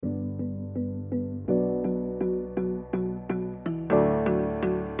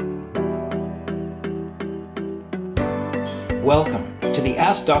Welcome to the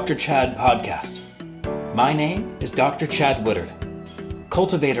Ask Dr. Chad podcast. My name is Dr. Chad Woodard,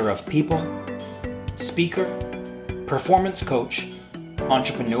 cultivator of people, speaker, performance coach,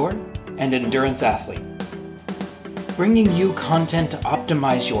 entrepreneur, and endurance athlete. Bringing you content to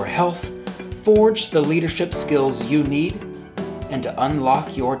optimize your health, forge the leadership skills you need, and to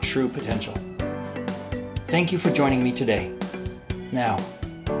unlock your true potential. Thank you for joining me today. Now,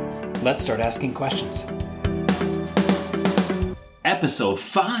 let's start asking questions. Episode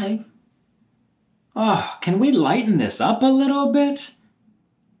 5. Oh, can we lighten this up a little bit?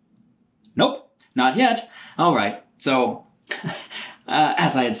 Nope, not yet. All right, so,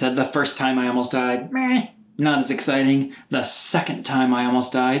 as I had said, the first time I almost died, not as exciting. The second time I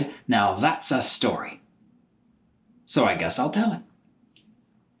almost died, now that's a story. So I guess I'll tell it.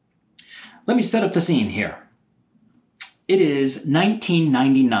 Let me set up the scene here. It is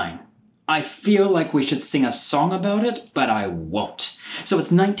 1999. I feel like we should sing a song about it, but I won't. So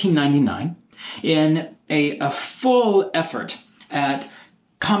it's 1999. In a full effort at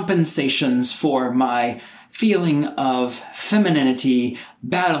compensations for my feeling of femininity,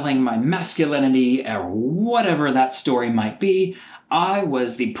 battling my masculinity, or whatever that story might be, I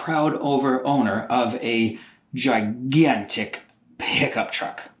was the proud owner of a gigantic pickup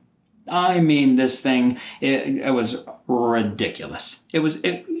truck. I mean, this thing, it was ridiculous. It was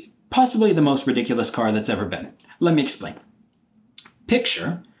possibly the most ridiculous car that's ever been. Let me explain.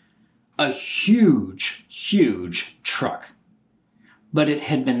 Picture a huge, huge truck, but it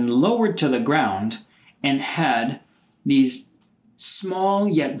had been lowered to the ground and had these small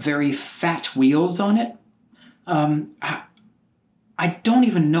yet very fat wheels on it. I don't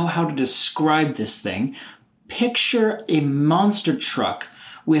even know how to describe this thing. Picture a monster truck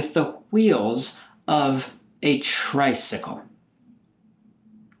with the wheels of a tricycle.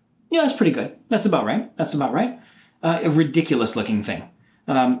 Yeah, that's pretty good. That's about right. A ridiculous looking thing.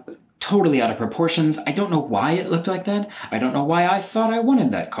 Totally out of proportions. I don't know why it looked like that. I don't know why I thought I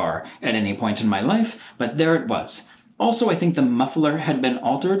wanted that car at any point in my life, but there it was. Also, I think the muffler had been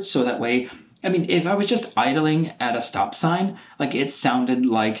altered so that way, if I was just idling at a stop sign, like it sounded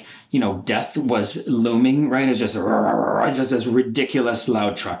like, death was looming, right? It was just this ridiculous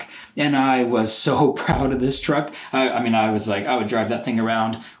loud truck. And I was so proud of this truck. I was like, I would drive that thing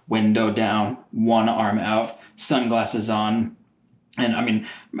around, window down, one arm out, sunglasses on. And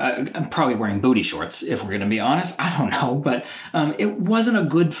I'm probably wearing booty shorts, if we're going to be honest. I don't know, but it wasn't a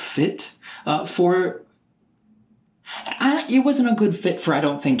good fit for, I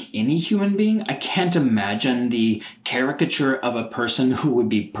don't think, any human being. I can't imagine the caricature of a person who would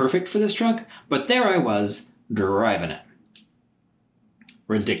be perfect for this truck, but there I was, driving it.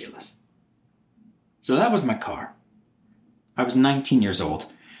 Ridiculous. So that was my car. I was 19 years old.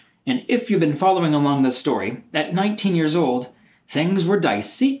 And if you've been following along this story, at 19 years old, things were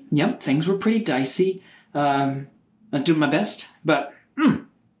dicey. Yep, things were pretty dicey. I was doing my best, but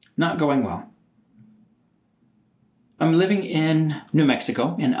not going well. I'm living in New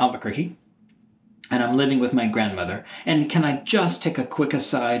Mexico, in Albuquerque, and I'm living with my grandmother. And can I just take a quick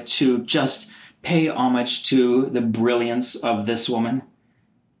aside to just pay homage to the brilliance of this woman?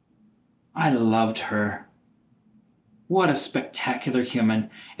 I loved her. What a spectacular human.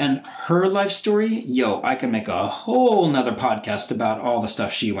 And her life story, I could make a whole nother podcast about all the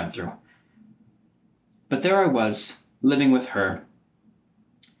stuff she went through. But there I was, living with her,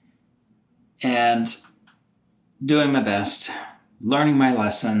 and doing my best, learning my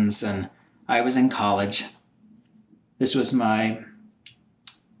lessons, and I was in college. This was my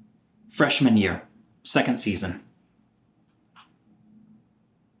freshman year, second semester.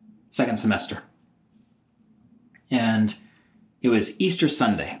 And it was Easter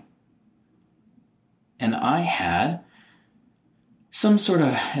Sunday. And I had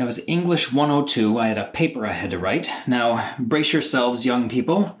it was English 102. I had a paper I had to write. Now, brace yourselves, young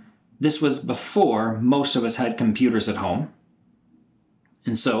people. This was before most of us had computers at home.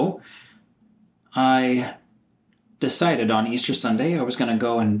 And so I decided on Easter Sunday I was going to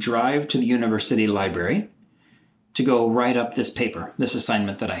go and drive to the university library to go write up this paper, this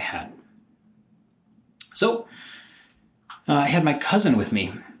assignment that I had. So I had my cousin with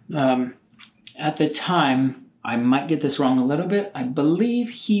me. At the time, I might get this wrong a little bit, I believe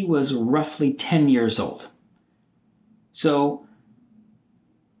he was roughly 10 years old. So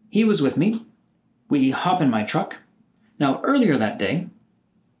he was with me. We hop in my truck. Now, earlier that day,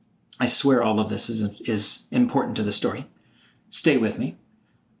 I swear all of this is important to the story. Stay with me.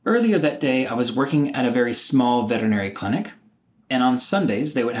 Earlier that day, I was working at a very small veterinary clinic, and on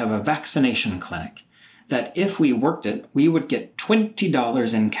Sundays, they would have a vaccination clinic that if we worked it, we would get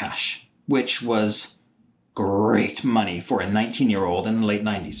 $20 in cash, which was great money for a 19-year-old in the late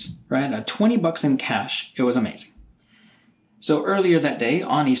 90s, right? 20 bucks in cash. It was amazing. So earlier that day,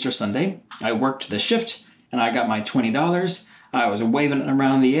 on Easter Sunday, I worked the shift and I got my $20. I was waving it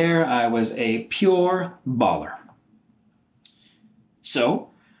around in the air. I was a pure baller. So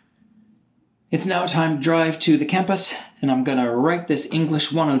it's now time to drive to the campus, and I'm going to write this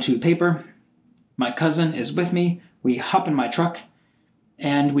English 102 paper. My cousin is with me. We hop in my truck,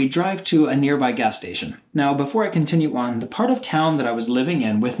 and we drive to a nearby gas station. Now, before I continue on, the part of town that I was living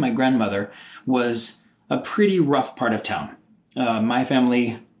in with my grandmother was a pretty rough part of town. My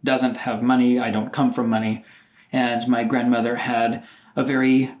family doesn't have money. I don't come from money. And my grandmother had a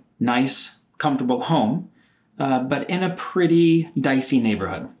very nice, comfortable home, but in a pretty dicey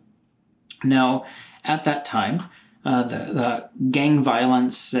neighborhood. Now, at that time, the gang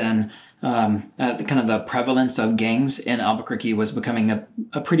violence and kind of the prevalence of gangs in Albuquerque was becoming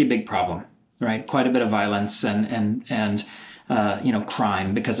a pretty big problem, right? Quite a bit of violence and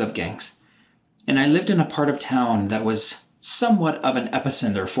crime because of gangs. And I lived in a part of town that was somewhat of an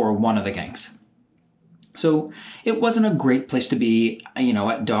epicenter for one of the gangs. So it wasn't a great place to be,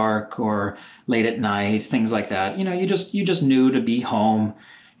 at dark or late at night, things like that. You just knew to be home.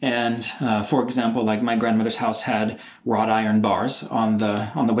 And for example, like my grandmother's house had wrought iron bars on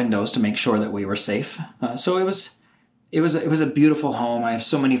the windows to make sure that we were safe. So it was a beautiful home. I have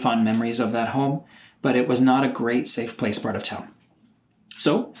so many fond memories of that home, but it was not a great safe place part of town.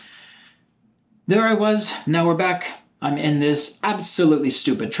 So there I was. Now we're back. I'm in this absolutely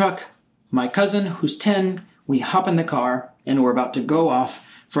stupid truck. My cousin, who's 10, we hop in the car, and we're about to go off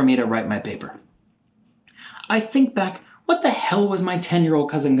for me to write my paper. I think back, what the hell was my 10-year-old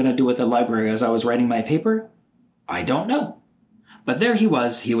cousin going to do at the library as I was writing my paper? I don't know. But there he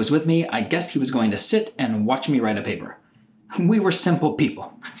was with me. I guess he was going to sit and watch me write a paper. We were simple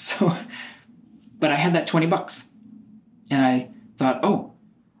people. But I had that 20 bucks. And I thought, oh,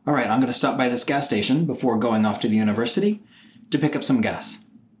 all right, I'm going to stop by this gas station before going off to the university to pick up some gas.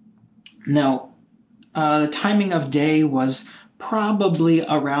 Now, the timing of day was probably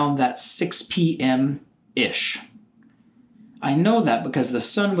around that 6 p.m.-ish. I know that because the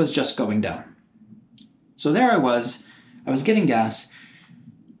sun was just going down. So there I was getting gas.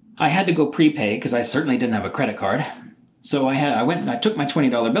 I had to go prepay because I certainly didn't have a credit card. So I went and I took my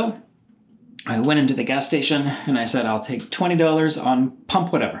 $20 bill. I went into the gas station and I said, I'll take $20 on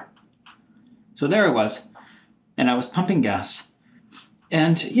pump whatever. So there I was, and I was pumping gas.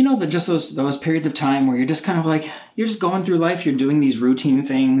 And just those periods of time where you're just kind of like, you're just going through life, you're doing these routine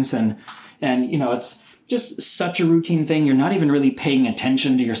things, and it's just such a routine thing. You're not even really paying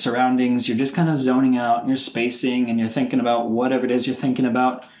attention to your surroundings. You're just kind of zoning out and you're spacing and you're thinking about whatever it is you're thinking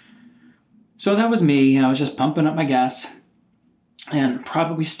about. So that was me. I was just pumping up my gas and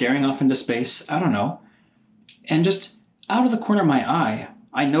probably staring off into space. I don't know. And just out of the corner of my eye,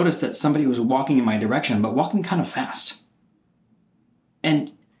 I noticed that somebody was walking in my direction, but walking kind of fast.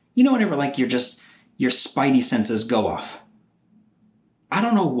 And whenever your spidey senses go off. I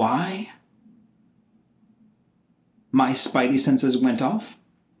don't know why my spidey senses went off.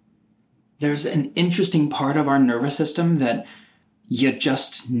 There's an interesting part of our nervous system that you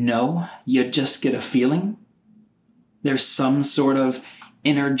just know, you just get a feeling. There's some sort of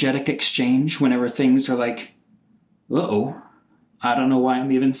energetic exchange whenever things are like, uh-oh, I don't know why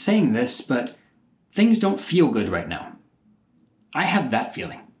I'm even saying this, but things don't feel good right now. I had that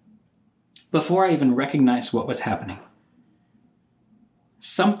feeling before I even recognized what was happening.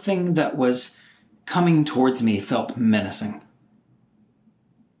 Something that was coming towards me felt menacing.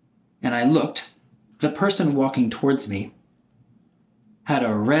 And I looked. The person walking towards me had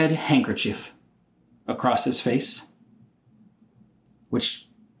a red handkerchief across his face, which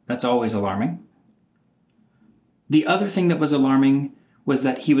that's always alarming. The other thing that was alarming was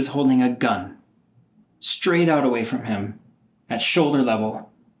that he was holding a gun straight out away from him at shoulder level,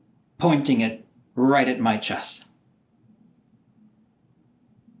 pointing it right at my chest.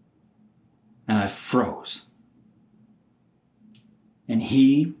 And I froze. And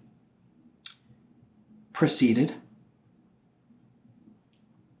he proceeded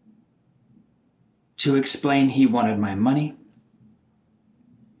to explain he wanted my money.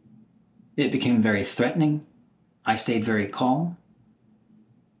 It became very threatening. I stayed very calm.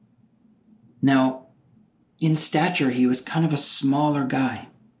 Now, in stature, he was kind of a smaller guy.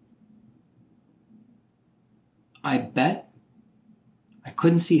 I bet, I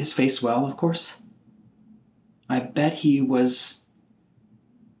couldn't see his face well, of course. I bet he was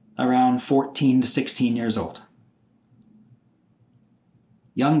around 14 to 16 years old.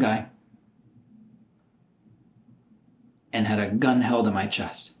 Young guy. And had a gun held to my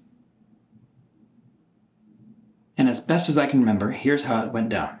chest. And as best as I can remember, here's how it went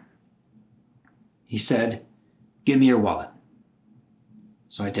down. He said, "Give me your wallet."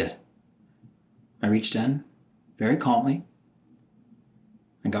 So I did. I reached in, very calmly.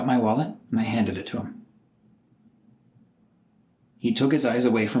 I got my wallet and I handed it to him. He took his eyes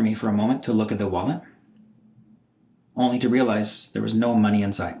away from me for a moment to look at the wallet, only to realize there was no money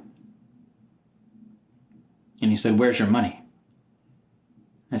inside. And he said, "Where's your money?"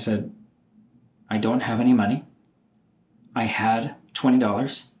 I said, "I don't have any money. I had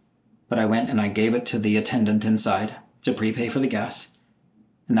 $20, but I went and I gave it to the attendant inside to prepay for the gas,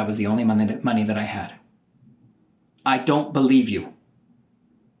 and that was the only money that I had." "I don't believe you."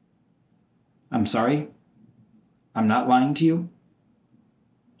 "I'm sorry. I'm not lying to you.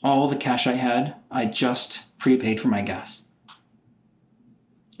 All the cash I had, I just prepaid for my gas.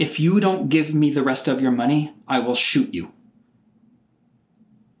 If you don't give me the rest of your money, I will shoot you."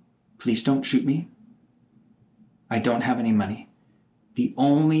 "Please don't shoot me. I don't have any money. The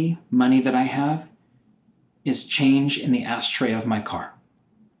only money that I have is change in the ashtray of my car.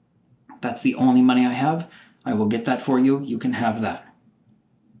 That's the only money I have. I will get that for you. You can have that."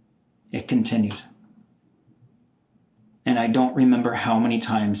 It continued. And I don't remember how many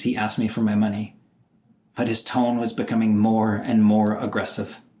times he asked me for my money, but his tone was becoming more and more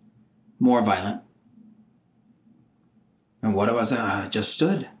aggressive, more violent. And what was I just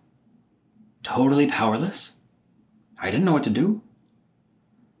stood, totally powerless. I didn't know what to do.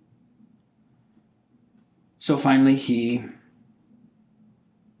 So finally he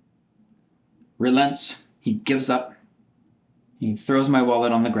relents, he gives up, he throws my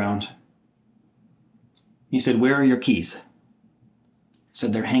wallet on the ground. He said, "Where are your keys?" I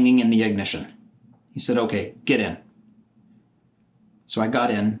said, "They're hanging in the ignition." He said, "Okay, get in." So I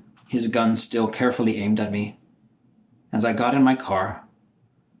got in, his gun still carefully aimed at me. As I got in my car,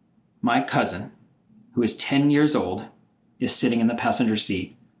 my cousin, who is 10 years old, is sitting in the passenger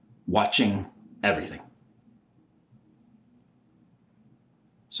seat, watching everything.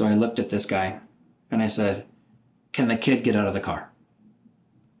 So I looked at this guy, and I said, "Can the kid get out of the car?"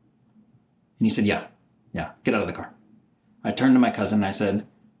 And he said, Yeah, get out of the car." I turned to my cousin and I said,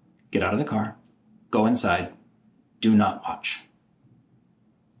 "Get out of the car, go inside, do not watch."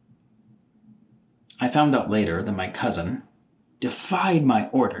 I found out later that my cousin defied my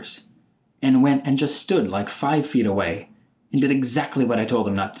orders and went and just stood like 5 feet away and did exactly what I told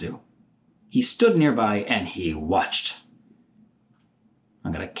him not to do. He stood nearby and he watched.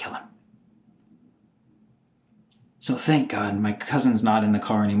 I'm going to kill him. So thank God my cousin's not in the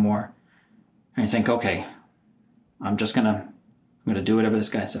car anymore. And I think, okay, I'm going to do whatever this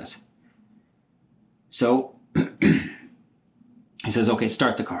guy says. So he says, "Okay,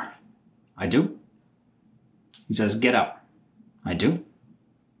 start the car." I do. He says, "Get out." I do.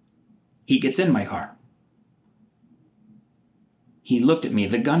 He gets in my car. He looked at me.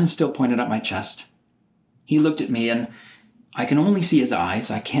 The gun is still pointed at my chest. He looked at me and I can only see his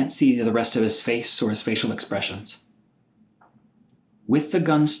eyes. I can't see the rest of his face or his facial expressions. With the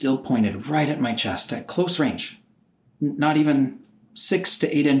gun still pointed right at my chest at close range, not even 6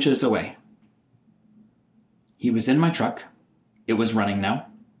 to 8 inches away. He was in my truck. It was running now.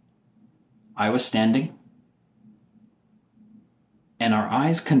 I was standing. And our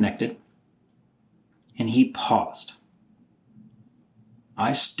eyes connected. And he paused.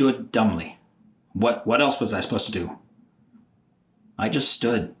 I stood dumbly. What else was I supposed to do? I just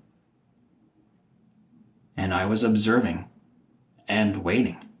stood. And I was observing and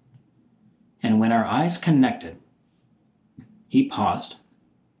waiting. And when our eyes connected, he paused.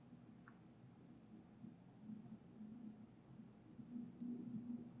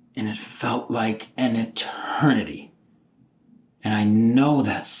 And it felt like an eternity. And I know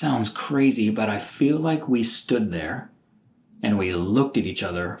that sounds crazy, but I feel like we stood there and we looked at each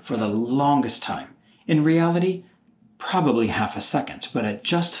other for the longest time. In reality, probably half a second, but it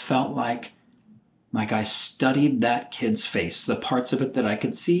just felt like I studied that kid's face, the parts of it that I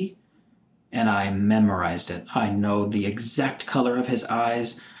could see, and I memorized it. I know the exact color of his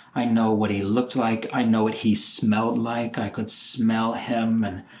eyes. I know what he looked like. I know what he smelled like. I could smell him,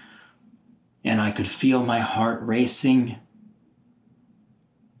 and I could feel my heart racing.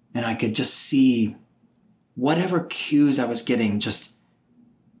 And I could just see whatever cues I was getting, just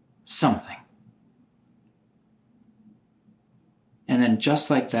something. And then just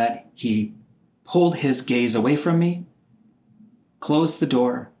like that, he pulled his gaze away from me, closed the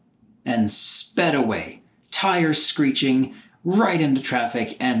door, and sped away, tires screeching, right into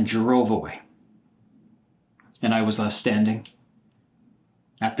traffic, and drove away. And I was left standing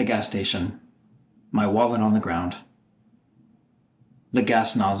at the gas station, my wallet on the ground, the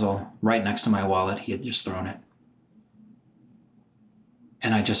gas nozzle right next to my wallet. He had just thrown it.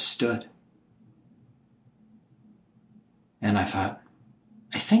 And I just stood. And I thought,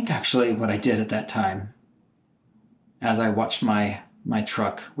 I think actually what I did at that time, as I watched my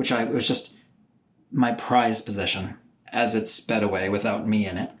truck, which was just my prized possession, as it sped away without me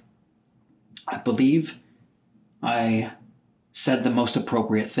in it, I believe I said the most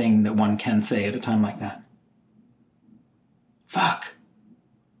appropriate thing that one can say at a time like that. Fuck.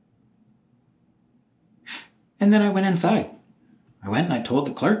 And then I went inside. I went and I told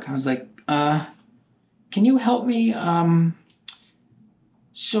the clerk, I was like, can you help me?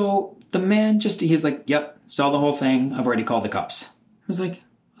 So the man he's like, yep, saw the whole thing. I've already called the cops. I was like,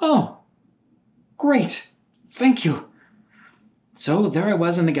 oh, great. Thank you. So there I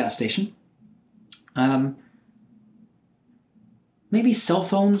was in the gas station. Maybe cell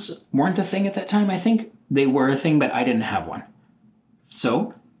phones weren't a thing at that time. I think they were a thing, but I didn't have one.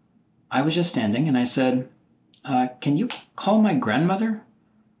 So I was just standing and I said, can you call my grandmother?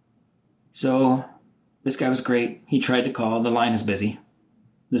 So this guy was great. He tried to call. The line is busy.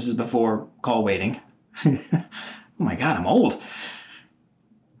 This is before call waiting. Oh my God, I'm old.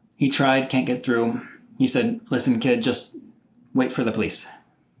 He tried, can't get through. He said, listen, kid, just wait for the police.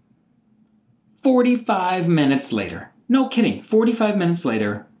 45 minutes later. No kidding. 45 minutes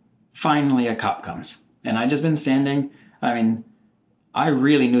later, finally a cop comes. And I just been standing. I mean, I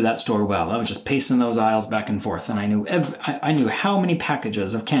really knew that store well. I was just pacing those aisles back and forth, and I knew how many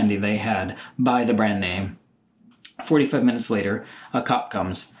packages of candy they had by the brand name. 45 minutes later, a cop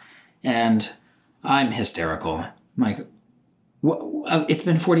comes, and I'm hysterical. I'm like, it's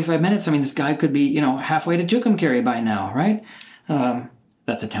been 45 minutes. I mean, this guy could be, halfway to Tucumcari by now, right?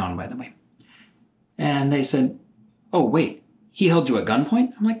 That's a town, by the way. And they said, oh, wait, he held you at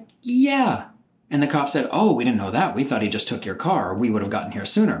gunpoint? I'm like, yeah. And the cop said, oh, we didn't know that. We thought he just took your car. We would have gotten here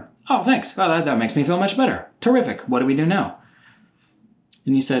sooner. Oh, thanks. Well, that makes me feel much better. Terrific. What do we do now?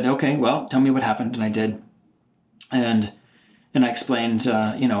 And he said, okay, well, tell me what happened. And I did. And I explained,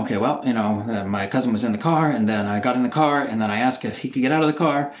 my cousin was in the car, and then I got in the car, and then I asked if he could get out of the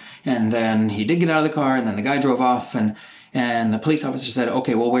car, and then he did get out of the car, and then the guy drove off, and the police officer said,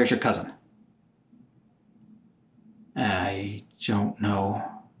 okay, well, where's your cousin? I don't know.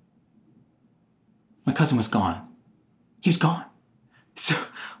 My cousin was gone. He was gone. So,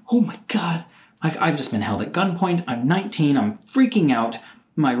 oh my God. I've just been held at gunpoint. I'm 19. I'm freaking out.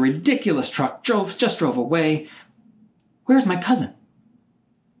 My ridiculous truck just drove away. Where's my cousin?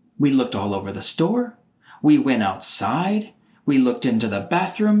 We looked all over the store. We went outside. We looked into the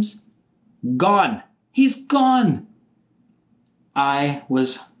bathrooms. Gone. He's gone. That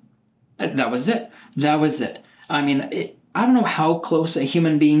was it. That was it. I mean, I don't know how close a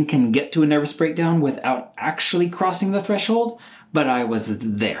human being can get to a nervous breakdown without actually crossing the threshold, but I was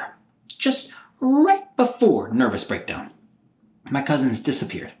there. Just right before nervous breakdown. My cousins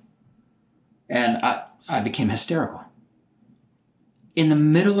disappeared. And I became hysterical. In the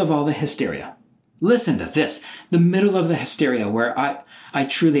middle of all the hysteria, listen to this, the middle of the hysteria where I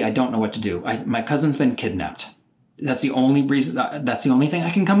truly don't know what to do. My cousin's been kidnapped. That's the only reason, that's the only thing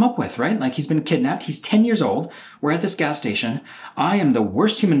I can come up with, right? Like, he's been kidnapped. He's 10 years old. We're at this gas station. I am the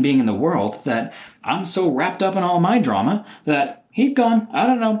worst human being in the world that I'm so wrapped up in all my drama that he'd gone. I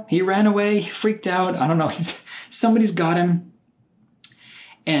don't know. He ran away. He freaked out. I don't know. Somebody's got him.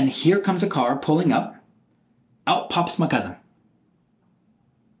 And here comes a car pulling up. Out pops my cousin.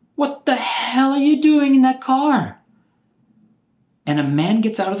 What the hell are you doing in that car? And a man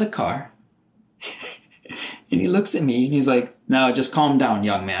gets out of the car. And he looks at me and he's like, no, just calm down,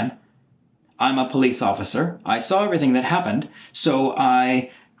 young man. I'm a police officer. I saw everything that happened. So I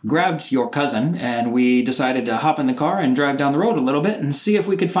grabbed your cousin and we decided to hop in the car and drive down the road a little bit and see if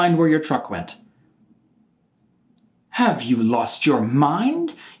we could find where your truck went. Have you lost your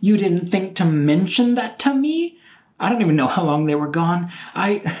mind? You didn't think to mention that to me? I don't even know how long they were gone.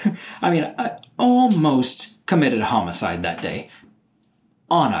 I almost committed homicide that day.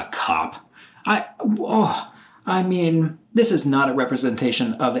 On a cop. This is not a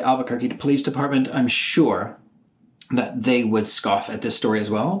representation of the Albuquerque Police Department. I'm sure that they would scoff at this story as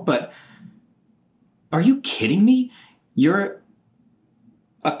well, but are you kidding me? You're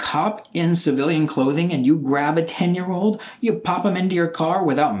a cop in civilian clothing and you grab a 10-year-old, you pop him into your car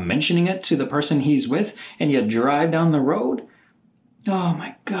without mentioning it to the person he's with, and you drive down the road? Oh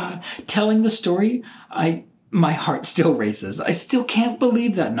my God. Telling the story, my heart still races. I still can't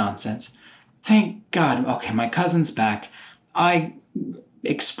believe that nonsense. Thank God. Okay, my cousin's back. I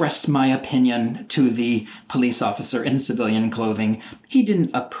expressed my opinion to the police officer in civilian clothing. He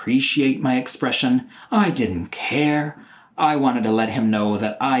didn't appreciate my expression. I didn't care. I wanted to let him know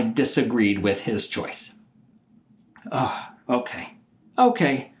that I disagreed with his choice. Oh, okay.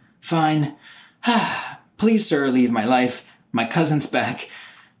 Okay, fine. Please, sir, leave my life. My cousin's back.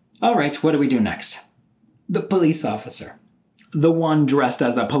 All right, what do we do next? The police officer. The one dressed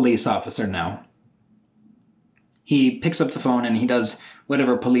as a police officer now. He picks up the phone and he does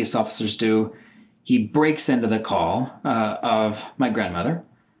whatever police officers do. He breaks into the call of my grandmother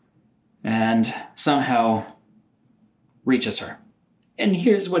and somehow reaches her. And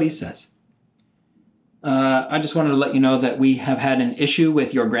here's what he says. I just wanted to let you know that we have had an issue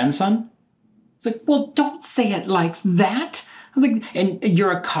with your grandson. It's like, well, don't say it like that. I was like, and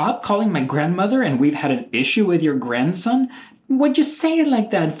you're a cop calling my grandmother and we've had an issue with your grandson? What'd you say it like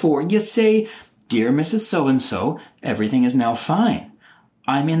that for? You say, Dear Mrs. So-and-so, everything is now fine.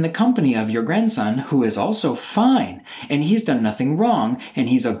 I'm in the company of your grandson who is also fine, and he's done nothing wrong, and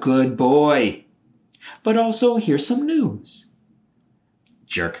he's a good boy. But also, here's some news.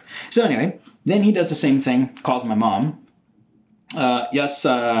 Jerk. So anyway, then he does the same thing, calls my mom. Yes,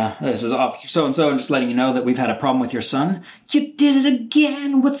 this is Officer so-and-so, and just letting you know that we've had a problem with your son. You did it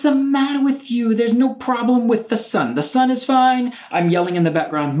again! What's the matter with you? There's no problem with the son. The son is fine. I'm yelling in the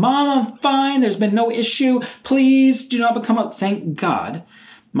background, Mom, I'm fine. There's been no issue. Please do not become up. Thank God.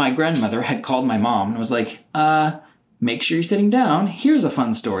 My grandmother had called my mom and was like, make sure you're sitting down. Here's a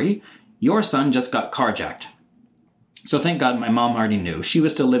fun story. Your son just got carjacked. So thank God my mom already knew. She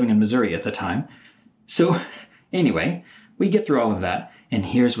was still living in Missouri at the time. So anyway, we get through all of that, and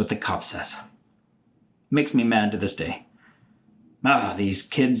here's what the cop says. Makes me mad to this day. These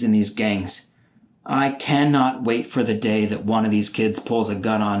kids in these gangs. I cannot wait for the day that one of these kids pulls a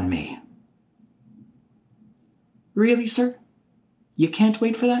gun on me. Really, sir? You can't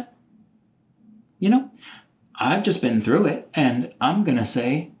wait for that? You know, I've just been through it, and I'm gonna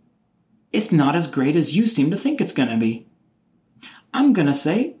say, it's not as great as you seem to think it's gonna be. I'm gonna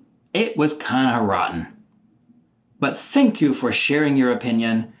say, it was kinda rotten. But thank you for sharing your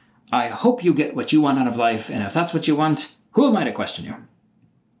opinion. I hope you get what you want out of life, and if that's what you want, who am I to question you?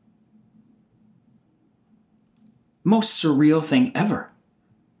 Most surreal thing ever.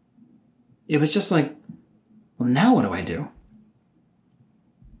 It was just like, well, now what do I do?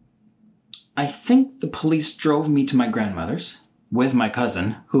 I think the police drove me to my grandmother's with my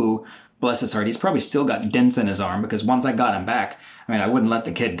cousin, who, bless his heart, he's probably still got dents in his arm because once I got him back, I wouldn't let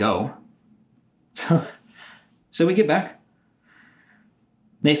the kid go. So we get back.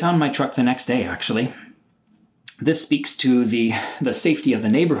 They found my truck the next day, actually. This speaks to the safety of the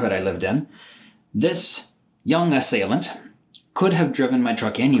neighborhood I lived in. This young assailant could have driven my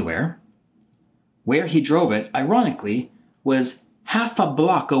truck anywhere. Where he drove it, ironically, was half a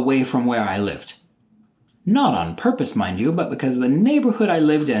block away from where I lived. Not on purpose, mind you, but because the neighborhood I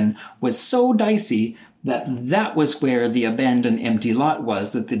lived in was so dicey that was where the abandoned empty lot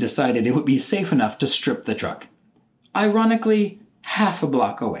was that they decided it would be safe enough to strip the truck. Ironically, half a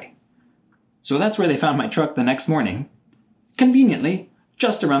block away. So that's where they found my truck the next morning. Conveniently,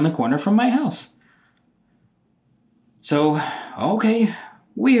 just around the corner from my house. So, okay,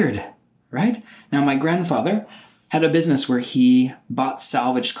 weird, right? Now my grandfather had a business where he bought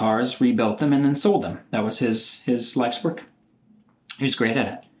salvaged cars, rebuilt them, and then sold them. That was his life's work. He was great at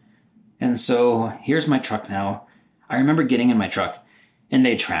it. And so here's my truck now. I remember getting in my truck, and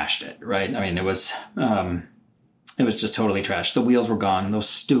they trashed it, right? It was just totally trashed. The wheels were gone. Those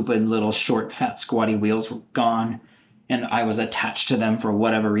stupid little short, fat, squatty wheels were gone. And I was attached to them for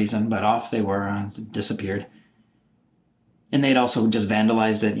whatever reason, but off they were, disappeared. And they'd also just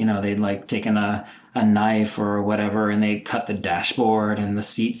vandalized it. They'd taken a knife or whatever, and they'd cut the dashboard and the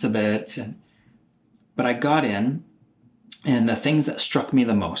seats a bit. But I got in, and the things that struck me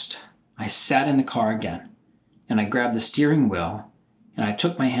the most, I sat in the car again, and I grabbed the steering wheel, and I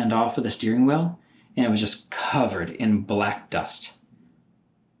took my hand off of the steering wheel, and it was just covered in black dust.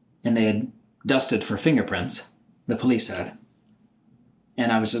 And they had dusted for fingerprints, the police had.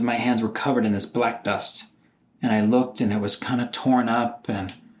 And my hands were covered in this black dust. And I looked, and it was kind of torn up,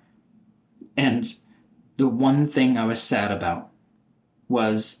 and the one thing I was sad about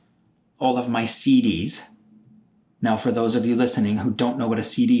was all of my CDs. Now, for those of you listening who don't know what a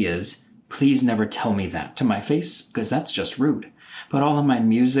CD is, please never tell me that to my face, because that's just rude. But all of my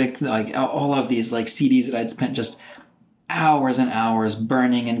music, all of these CDs that I'd spent just hours and hours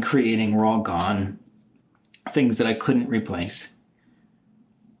burning and creating were all gone. Things that I couldn't replace.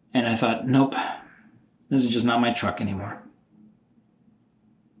 And I thought, nope. This is just not my truck anymore.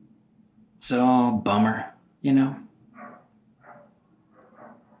 So, bummer,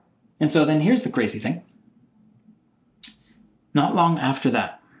 And so then here's the crazy thing. Not long after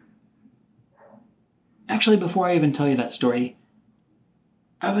that, actually before I even tell you that story,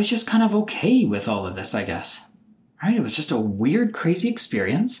 I was just kind of okay with all of this, I guess. right? It was just a weird, crazy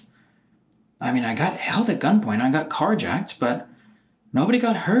experience. I mean, I got held at gunpoint. I got carjacked, but nobody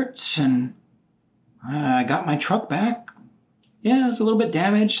got hurt, and I got my truck back. Yeah, it was a little bit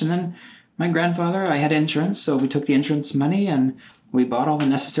damaged, and then my grandfather, I had insurance, so we took the insurance money, and we bought all the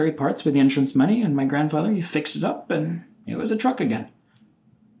necessary parts with the insurance money, and my grandfather, he fixed it up, and it was a truck again.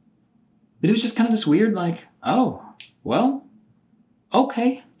 But it was just kind of this weird, like, oh, well,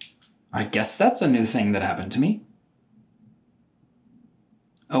 okay. I guess that's a new thing that happened to me.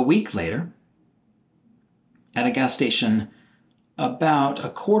 A week later, at a gas station about a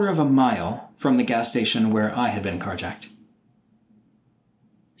quarter of a mile from the gas station where I had been carjacked.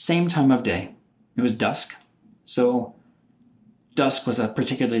 Same time of day. It was dusk. So dusk was a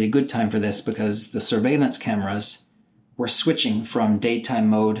particularly good time for this because the surveillance cameras were switching from daytime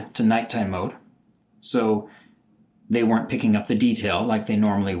mode to nighttime mode. So they weren't picking up the detail like they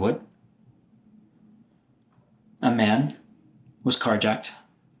normally would. A man was carjacked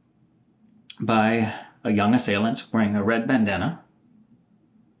by a young assailant wearing a red bandana.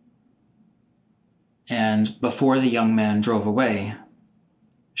 And before the young man drove away,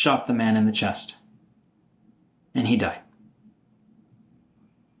 shot the man in the chest. And he died.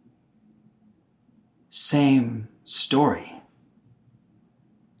 Same story.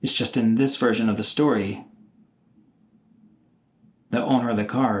 It's just in this version of the story, the owner of the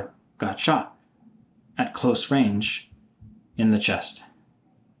car got shot at close range in the chest.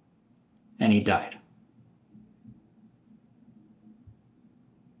 And he died.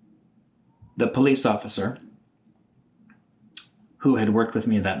 The police officer who had worked with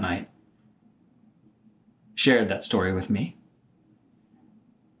me that night shared that story with me.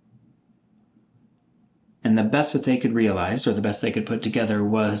 And the best that they could realize, or the best they could put together,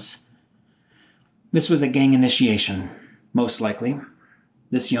 was this was a gang initiation, most likely.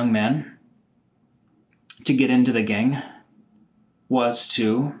 This young man, to get into the gang, was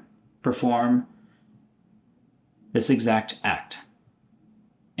to perform this exact act.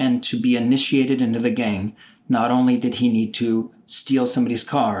 And to be initiated into the gang, not only did he need to steal somebody's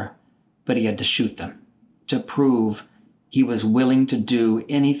car, but he had to shoot them to prove he was willing to do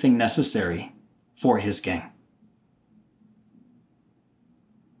anything necessary for his gang.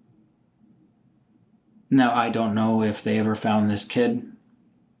 Now, I don't know if they ever found this kid.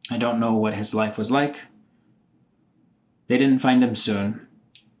 I don't know what his life was like. They didn't find him soon.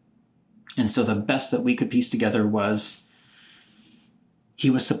 And so the best that we could piece together was he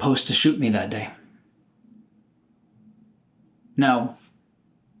was supposed to shoot me that day. Now,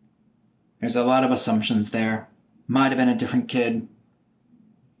 there's a lot of assumptions there. Might have been a different kid.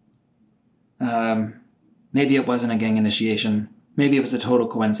 Maybe it wasn't a gang initiation. Maybe it was a total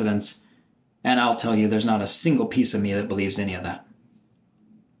coincidence. And I'll tell you, there's not a single piece of me that believes any of that.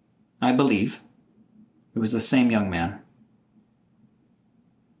 I believe it was the same young man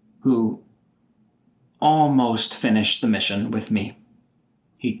who almost finished the mission with me.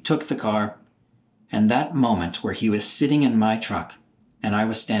 He took the car, and that moment where he was sitting in my truck and I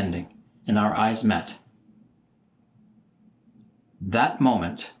was standing and our eyes met, that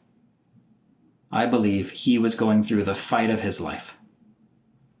moment, I believe he was going through the fight of his life.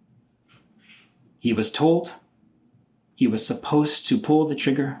 He was told he was supposed to pull the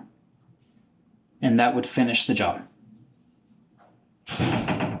trigger, and that would finish the job.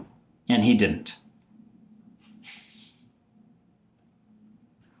 And he didn't.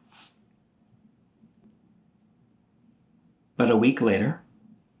 But a week later,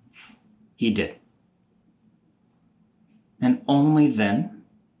 he did. And only then,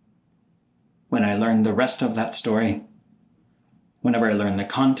 when I learned the rest of that story, whenever I learned the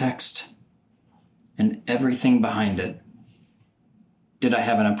context and everything behind it, did I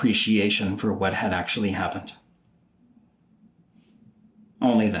have an appreciation for what had actually happened.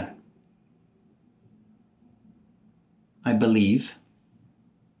 Only then. I believe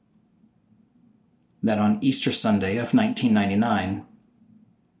that on Easter Sunday of 1999,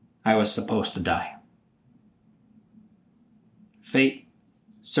 I was supposed to die. Fate,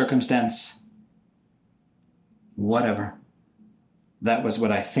 circumstance, whatever. That was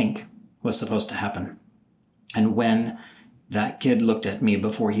what I think was supposed to happen. And when that kid looked at me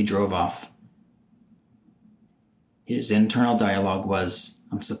before he drove off, his internal dialogue was,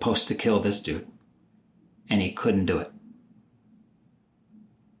 I'm supposed to kill this dude. And he couldn't do it.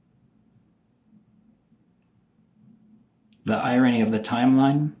 The irony of the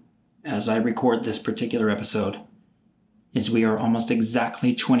timeline, as I record this particular episode, is we are almost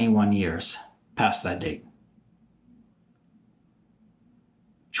exactly 21 years past that date.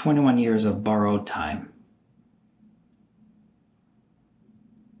 21 years of borrowed time.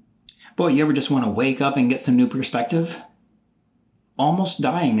 Boy, you ever just want to wake up and get some new perspective? Almost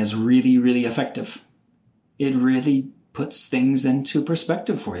dying is really, really effective. It really puts things into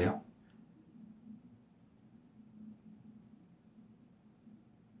perspective for you.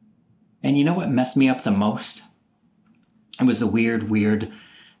 And you know what messed me up the most? It was a weird,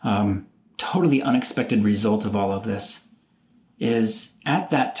 totally unexpected result of all of this. Is at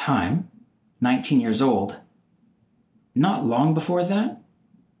that time, 19 years old, not long before that,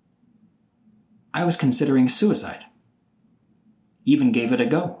 I was considering suicide. Even gave it a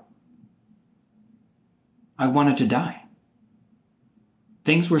go. I wanted to die.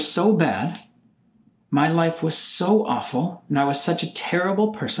 Things were so bad, my life was so awful, and I was such a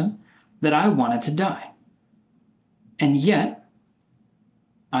terrible person that I wanted to die. And yet,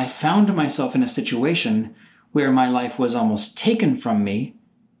 I found myself in a situation where my life was almost taken from me,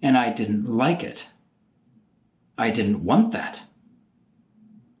 and I didn't like it. I didn't want that.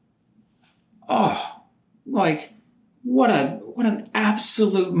 Oh, like, what an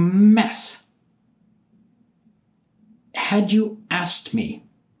absolute mess. Had you asked me,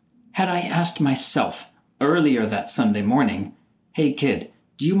 had I asked myself earlier that Sunday morning, hey kid,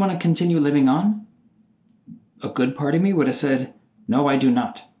 do you want to continue living on? A good part of me would have said, no, I do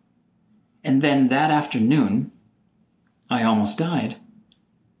not. And then that afternoon, I almost died.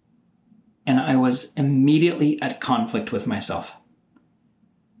 And I was immediately at conflict with myself.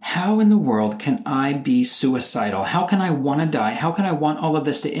 How in the world can I be suicidal? How can I want to die? How can I want all of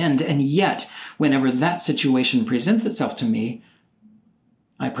this to end? And yet, whenever that situation presents itself to me,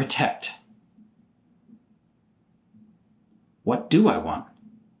 I protect. What do I want?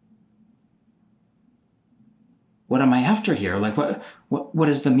 What am I after here? Like, what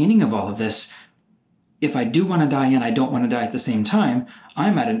is the meaning of all of this? If I do want to die and I don't want to die at the same time,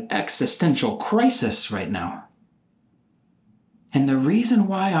 I'm at an existential crisis right now. And the reason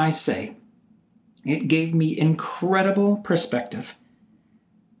why I say it gave me incredible perspective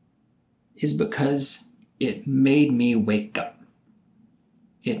is because it made me wake up.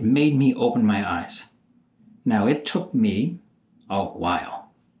 It made me open my eyes. Now, it took me a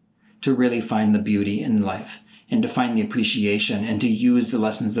while to really find the beauty in life and to find the appreciation and to use the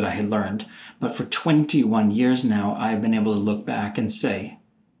lessons that I had learned. But for 21 years now, I've been able to look back and say,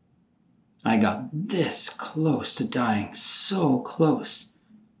 I got this close to dying, so close.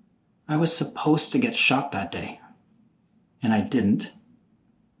 I was supposed to get shot that day, and I didn't.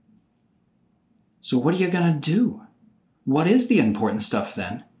 So what are you going to do? What is the important stuff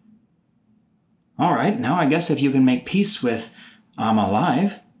then? All right, now I guess if you can make peace with I'm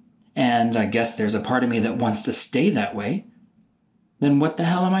alive, and I guess there's a part of me that wants to stay that way, then what the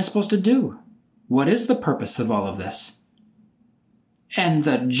hell am I supposed to do? What is the purpose of all of this? And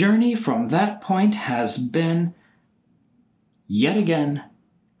the journey from that point has been, yet again,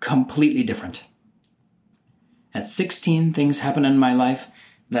 completely different. At 16, things happened in my life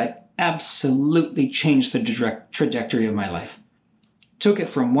that absolutely changed the trajectory of my life. Took it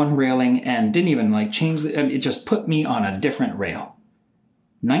from one railing and didn't even change it just put me on a different rail.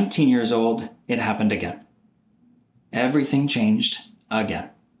 19 years old, it happened again. Everything changed again.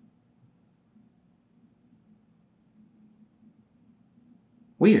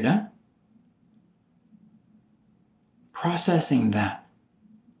 Weird, huh? Processing that.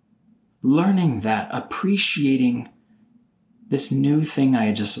 Learning that. Appreciating this new thing I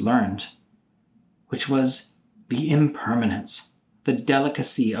had just learned, which was the impermanence, the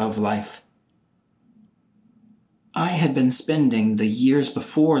delicacy of life. I had been spending the years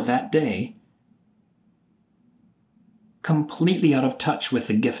before that day completely out of touch with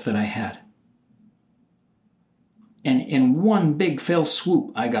the gift that I had. And in one big fell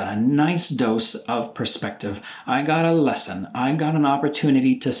swoop, I got a nice dose of perspective. I got a lesson. I got an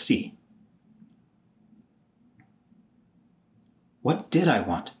opportunity to see. What did I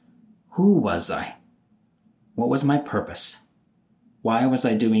want? Who was I? What was my purpose? Why was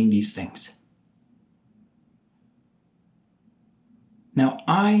I doing these things? Now,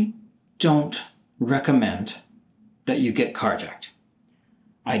 I don't recommend that you get carjacked.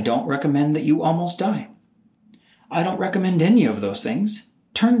 I don't recommend that you almost die. I don't recommend any of those things.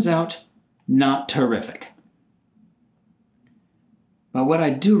 Turns out, not terrific. But what I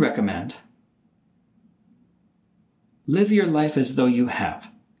do recommend, live your life as though you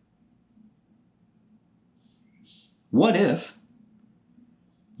have. What if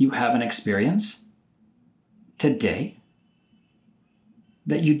you have an experience today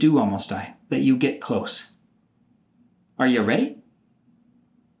that you do almost die, that you get close? Are you ready?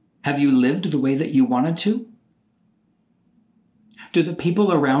 Have you lived the way that you wanted to? Do the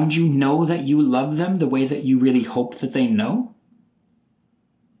people around you know that you love them the way that you really hope that they know?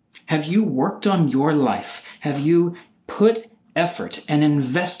 Have you worked on your life? Have you put effort and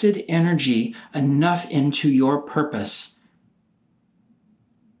invested energy enough into your purpose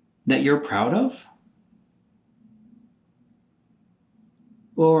that you're proud of?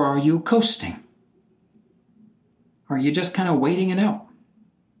 Or are you coasting? Are you just kind of waiting it out?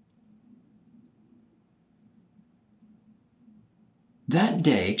 That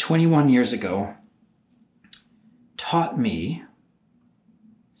day, 21 years ago, taught me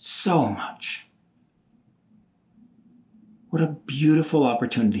so much. What a beautiful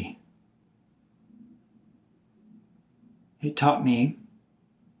opportunity. It taught me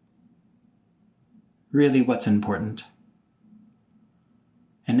really what's important.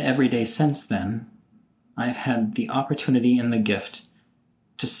 And every day since then, I've had the opportunity and the gift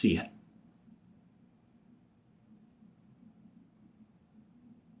to see it.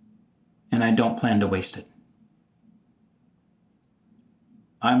 And I don't plan to waste it.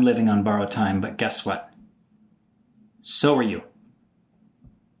 I'm living on borrowed time, but guess what? So are you.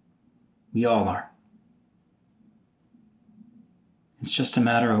 We all are. It's just a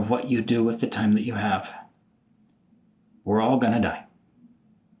matter of what you do with the time that you have. We're all gonna die.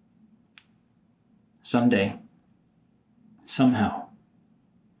 Someday, somehow.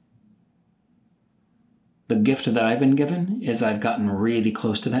 The gift that I've been given is I've gotten really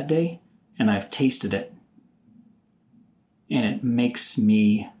close to that day, and I've tasted it. And it makes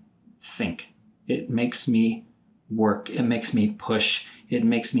me think. It makes me work. It makes me push. It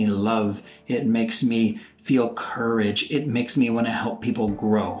makes me love. It makes me feel courage. It makes me want to help people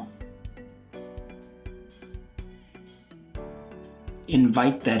grow.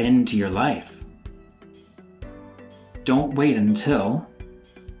 Invite that into your life. Don't wait until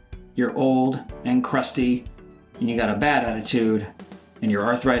you're old and crusty and you got a bad attitude and your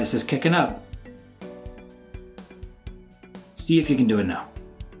arthritis is kicking up. See if you can do it now.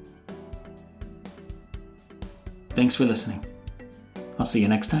 Thanks for listening. I'll see you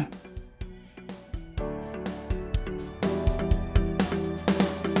next time.